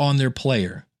right there on their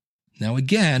player. Now,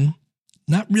 again,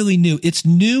 not really new. It's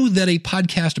new that a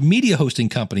podcast media hosting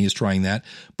company is trying that.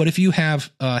 But if you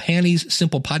have Hanny's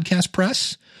Simple Podcast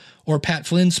Press or Pat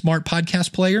Flynn's Smart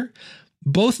Podcast Player,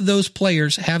 both of those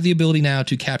players have the ability now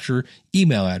to capture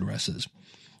email addresses.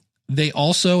 They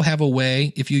also have a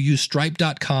way, if you use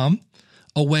Stripe.com,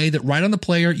 a way that right on the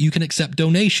player you can accept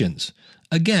donations.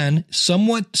 Again,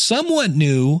 somewhat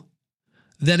new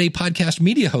that a podcast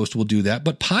media host will do that,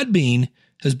 but Podbean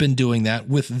has been doing that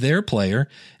with their player,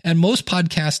 and most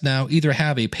podcasts now either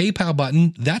have a PayPal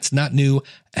button, that's not new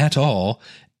at all,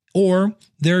 or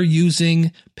they're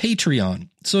using Patreon.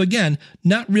 So again,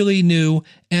 not really new.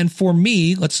 And for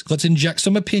me, let's inject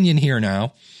some opinion here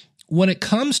now. When it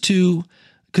comes to,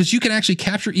 because you can actually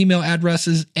capture email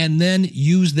addresses and then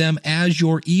use them as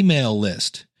your email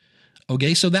list.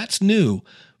 Okay, so that's new.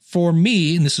 For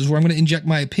me, and this is where I'm going to inject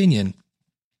my opinion,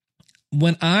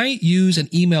 when I use an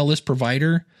email list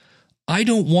provider, I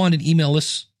don't want an email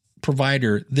list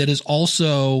provider that is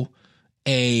also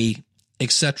a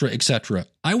et cetera.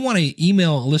 I want an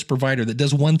email list provider that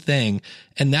does one thing,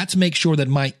 and that's make sure that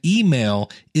my email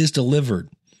is delivered.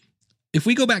 If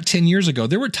we go back 10 years ago,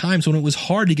 there were times when it was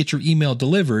hard to get your email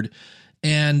delivered,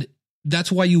 and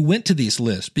that's why you went to these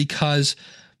lists, because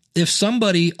if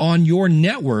somebody on your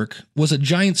network was a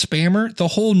giant spammer, the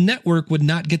whole network would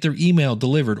not get their email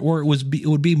delivered, or it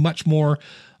would be much more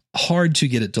hard to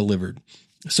get it delivered.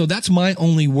 So that's my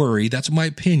only worry. That's my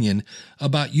opinion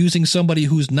about using somebody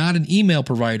who's not an email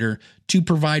provider to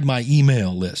provide my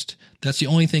email list. That's the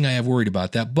only thing I have worried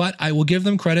about that, but I will give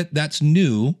them credit. That's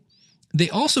new. They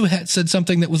also had said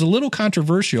something that was a little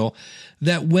controversial,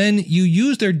 that when you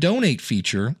use their donate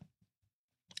feature,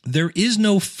 there is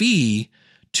no fee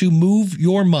to move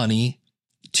your money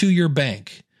to your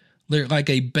bank. They're like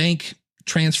a bank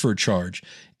transfer charge.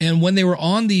 And when they were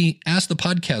on the Ask the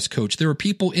Podcast Coach, there were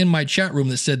people in my chat room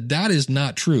that said that is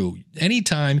not true.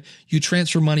 Anytime you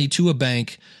transfer money to a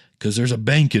bank, because there's a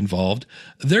bank involved,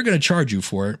 they're going to charge you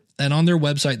for it. And on their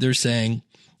website, they're saying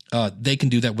they can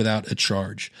do that without a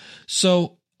charge.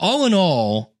 So all in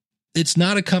all, it's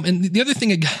not a and the other thing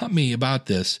that got me about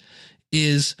this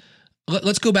is,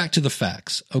 let's go back to the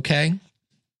facts, okay?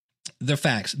 The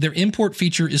facts. Their import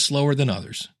feature is slower than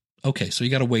others. Okay, so you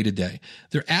got to wait a day.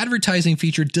 Their advertising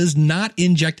feature does not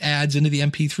inject ads into the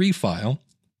MP3 file.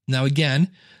 Now, again,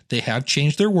 they have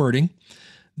changed their wording.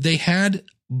 They had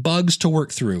bugs to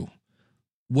work through.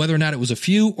 Whether or not it was a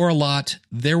few or a lot,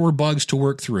 there were bugs to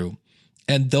work through,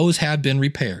 and those have been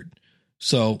repaired.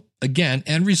 So, again,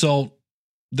 end result,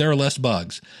 there are less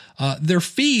bugs. Their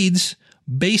feeds,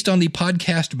 based on the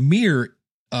Podcast Mirror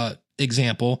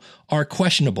example, are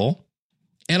questionable.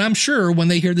 And I'm sure when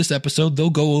they hear this episode, they'll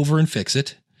go over and fix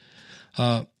it.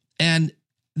 And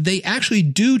they actually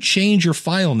do change your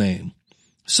file name.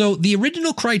 So the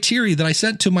original criteria that I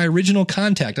sent to my original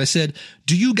contact, I said,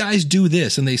 do you guys do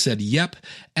this? And they said, yep.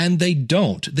 And they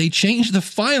don't. They changed the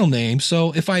file name.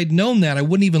 So if I had known that, I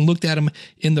wouldn't even looked at them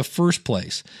in the first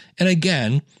place. And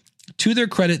again, to their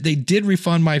credit, they did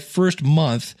refund my first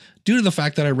month due to the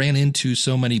fact that I ran into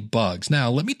so many bugs. Now,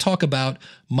 let me talk about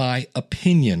my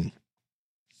opinion.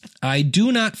 I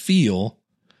do not feel,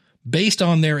 based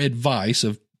on their advice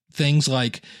of things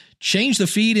like change the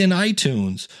feed in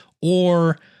iTunes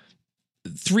or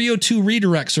 302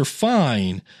 redirects are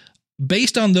fine,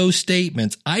 based on those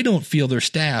statements, I don't feel their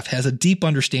staff has a deep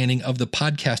understanding of the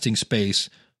podcasting space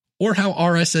or how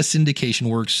RSS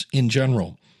syndication works in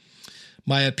general.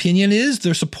 My opinion is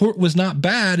their support was not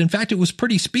bad. In fact, it was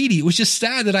pretty speedy. It was just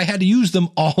sad that I had to use them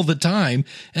all the time.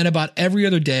 And about every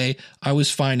other day, I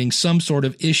was finding some sort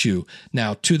of issue.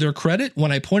 Now, to their credit,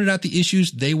 when I pointed out the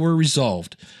issues, they were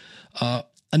resolved.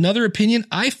 Another opinion,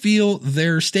 I feel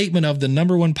their statement of the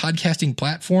number one podcasting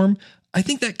platform, I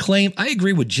think that claim, I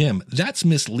agree with Jim, that's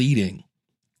misleading.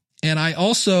 And I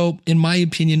also, in my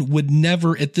opinion, would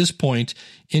never at this point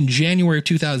in January of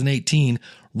 2018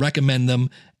 recommend them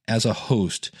as a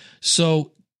host.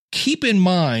 So keep in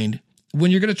mind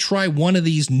when you're going to try one of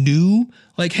these new,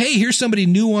 like, hey, here's somebody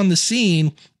new on the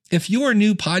scene. If you're a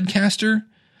new podcaster,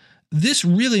 this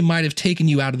really might have taken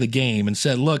you out of the game and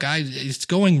said, look, it's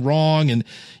going wrong. And,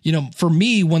 you know, for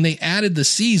me, when they added the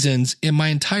seasons in my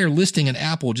entire listing in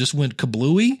Apple just went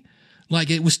kablooey. Like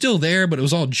it was still there, but it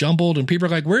was all jumbled and people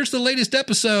are like, where's the latest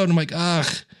episode? And I'm like,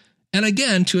 ugh. And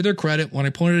again, to their credit, when I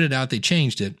pointed it out, they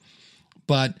changed it.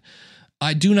 But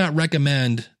I do not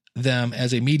recommend them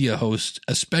as a media host,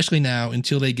 especially now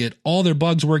until they get all their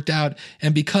bugs worked out.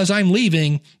 And because I'm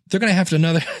leaving, they're going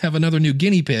to have another new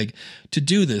guinea pig to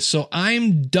do this. So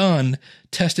I'm done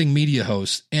testing media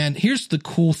hosts. And here's the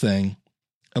cool thing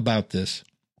about this,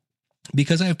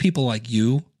 because I have people like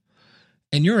you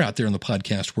and you're out there in the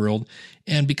podcast world,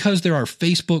 and because there are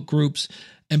Facebook groups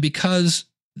and because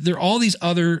there are all these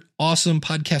other awesome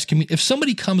podcast communities, if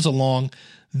somebody comes along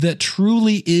that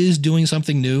truly is doing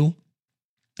something new,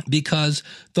 because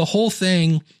the whole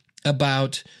thing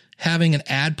about having an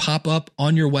ad pop up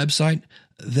on your website,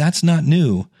 that's not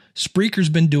new. Spreaker's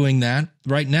been doing that.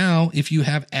 Right now, if you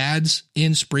have ads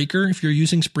in Spreaker, if you're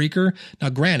using Spreaker, now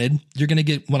granted, you're going to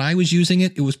get, when I was using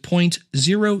it, it was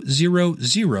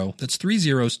 0.000, that's 3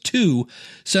 zeros, 2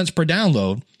 cents per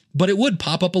download, but it would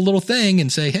pop up a little thing and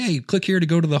say, hey, click here to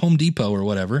go to the Home Depot or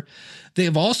whatever. They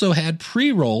have also had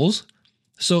pre-rolls.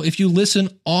 So if you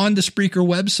listen on the Spreaker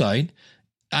website,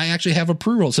 I actually have a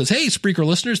pre-roll that says, hey, Spreaker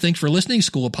listeners, thanks for listening,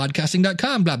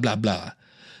 schoolofpodcasting.com, blah, blah, blah.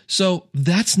 So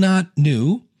that's not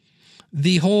new.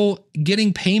 The whole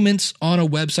getting payments on a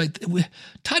website,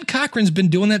 Todd Cochran's been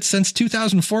doing that since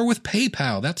 2004 with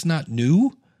PayPal. That's not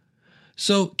new.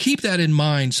 So keep that in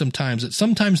mind sometimes, that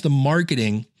sometimes the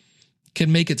marketing can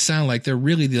make it sound like they're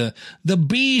really the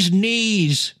bee's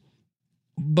knees,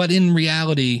 but in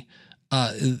reality,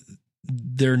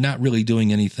 they're not really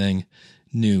doing anything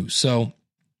new. So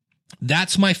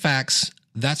that's my facts.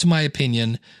 That's my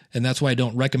opinion. And that's why I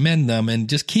don't recommend them. And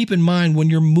just keep in mind when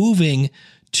you're moving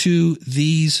to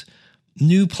these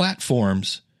new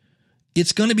platforms,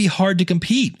 it's going to be hard to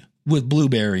compete with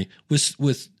Blueberry, with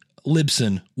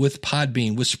Libsyn, with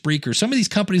Podbean, with Spreaker. Some of these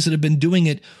companies that have been doing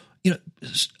it, you know,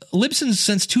 Libsyn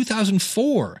since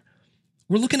 2004.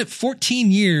 We're looking at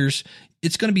 14 years.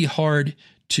 It's going to be hard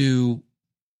to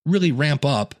really ramp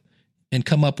up and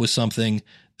come up with something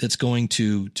that's going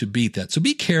to beat that. So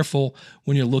be careful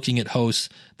when you're looking at hosts.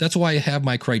 That's why I have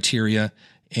my criteria,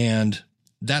 and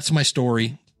that's my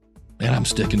story, and I'm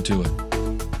sticking to it.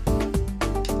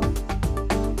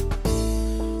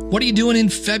 What are you doing in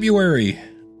February?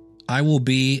 I will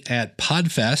be at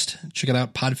Podfest. Check it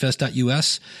out,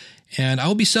 podfest.us. And I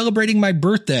will be celebrating my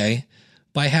birthday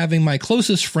by having my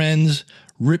closest friends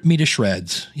rip me to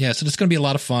shreds. Yeah, so it's going to be a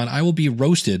lot of fun. I will be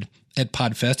roasted at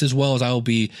Podfest, as well as I will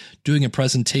be doing a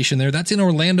presentation there. That's in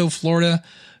Orlando, Florida,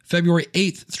 February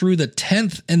 8th through the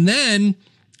 10th. And then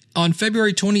On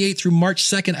February 28th through March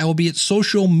 2nd, I will be at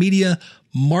Social Media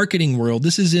Marketing World.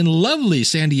 This is in lovely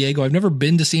San Diego. I've never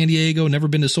been to San Diego, never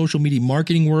been to Social Media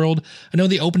Marketing World. I know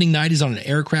the opening night is on an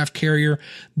aircraft carrier.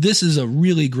 This is a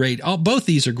really great, both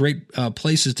these are great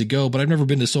places to go, but I've never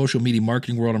been to Social Media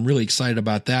Marketing World. I'm really excited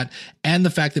about that. And the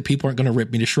fact that people aren't going to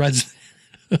rip me to shreds.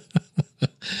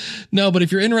 No, but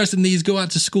if you're interested in these, go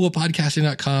out to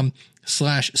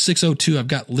schoolofpodcasting.com/602. I've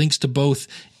got links to both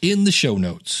in the show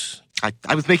notes.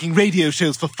 I was making radio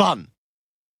shows for fun.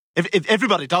 If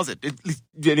everybody does it,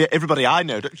 everybody I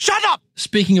know. Shut up!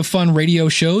 Speaking of fun radio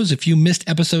shows, if you missed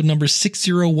episode number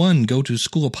 601, go to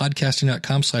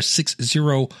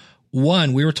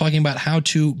schoolofpodcasting.com/601. We were talking about how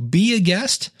to be a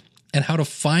guest and how to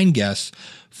find guests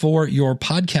for your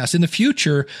podcast. In the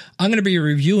future, I'm going to be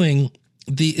reviewing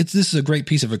this is a great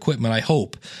piece of equipment, I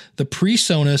hope. The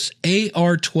PreSonus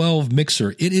AR12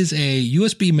 mixer. It is a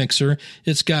USB mixer.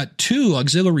 It's got 2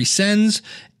 auxiliary sends,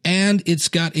 and it's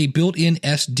got a built-in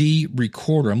SD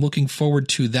recorder. I'm looking forward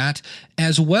to that.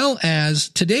 As well as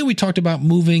today we talked about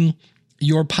moving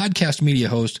your podcast media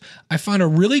host. I found a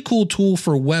really cool tool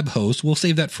for web hosts. We'll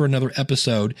save that for another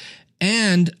episode.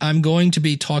 And I'm going to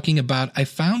be talking about, I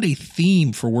found a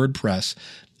theme for WordPress.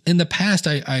 In the past,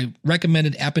 I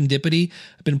recommended Appendipity.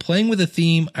 I've been playing with a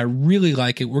theme. I really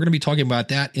like it. We're going to be talking about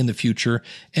that in the future.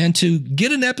 And to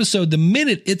get an episode the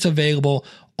minute it's available,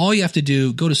 all you have to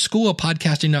do, go to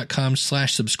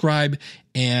schoolofpodcasting.com/subscribe.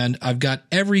 And I've got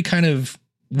every kind of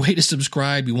way to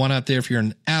subscribe you want out there. If you're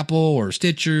an Apple or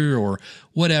Stitcher or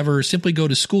whatever, simply go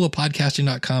to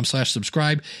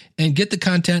schoolofpodcasting.com/subscribe and get the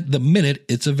content the minute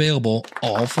it's available,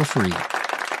 all for free.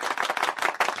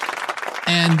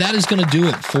 And that is going to do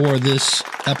it for this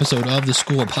episode of the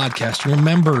School of Podcasting.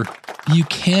 Remember, you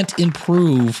can't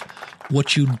improve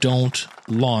what you don't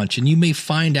launch. And you may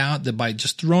find out that by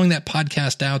just throwing that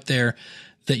podcast out there,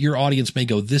 that your audience may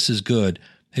go, this is good.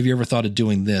 Have you ever thought of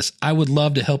doing this? I would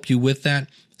love to help you with that.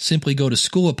 Simply go to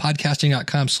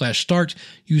schoolofpodcasting.com/start.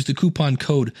 Use the coupon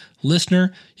code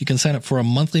LISTENER. You can sign up for a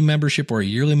monthly membership or a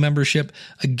yearly membership.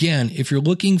 Again, if you're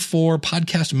looking for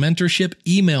podcast mentorship,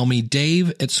 email me,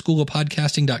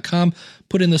 dave@schoolofpodcasting.com.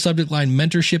 Put in the subject line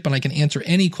mentorship, and I can answer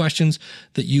any questions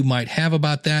that you might have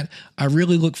about that. I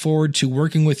really look forward to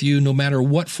working with you no matter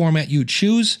what format you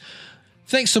choose.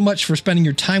 Thanks so much for spending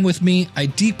your time with me. I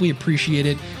deeply appreciate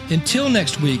it. Until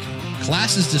next week,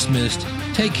 class is dismissed.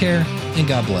 Take care, and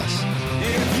God bless. If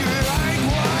you like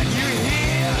what you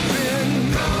hear,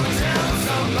 then go tell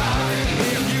somebody.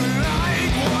 If you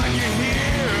like what you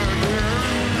hear,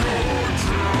 then go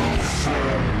tell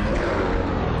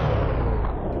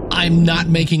somebody. I'm not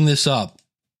making this up.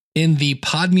 In the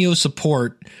Podmeo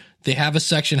support, they have a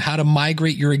section, how to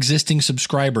migrate your existing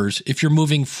subscribers if you're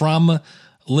moving from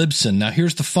Libsyn. Now,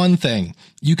 here's the fun thing.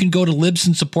 You can go to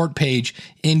Libsyn support page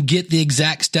and get the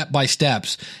exact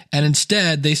step-by-steps. And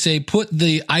instead, they say, put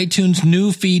the iTunes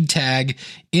new feed tag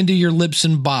into your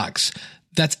Libsyn box.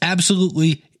 That's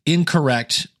absolutely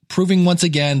incorrect, proving once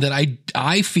again that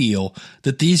I feel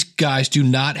that these guys do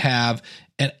not have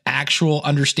an actual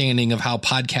understanding of how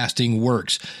podcasting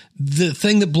works. The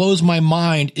thing that blows my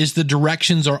mind is the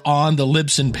directions are on the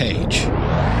Libsyn page.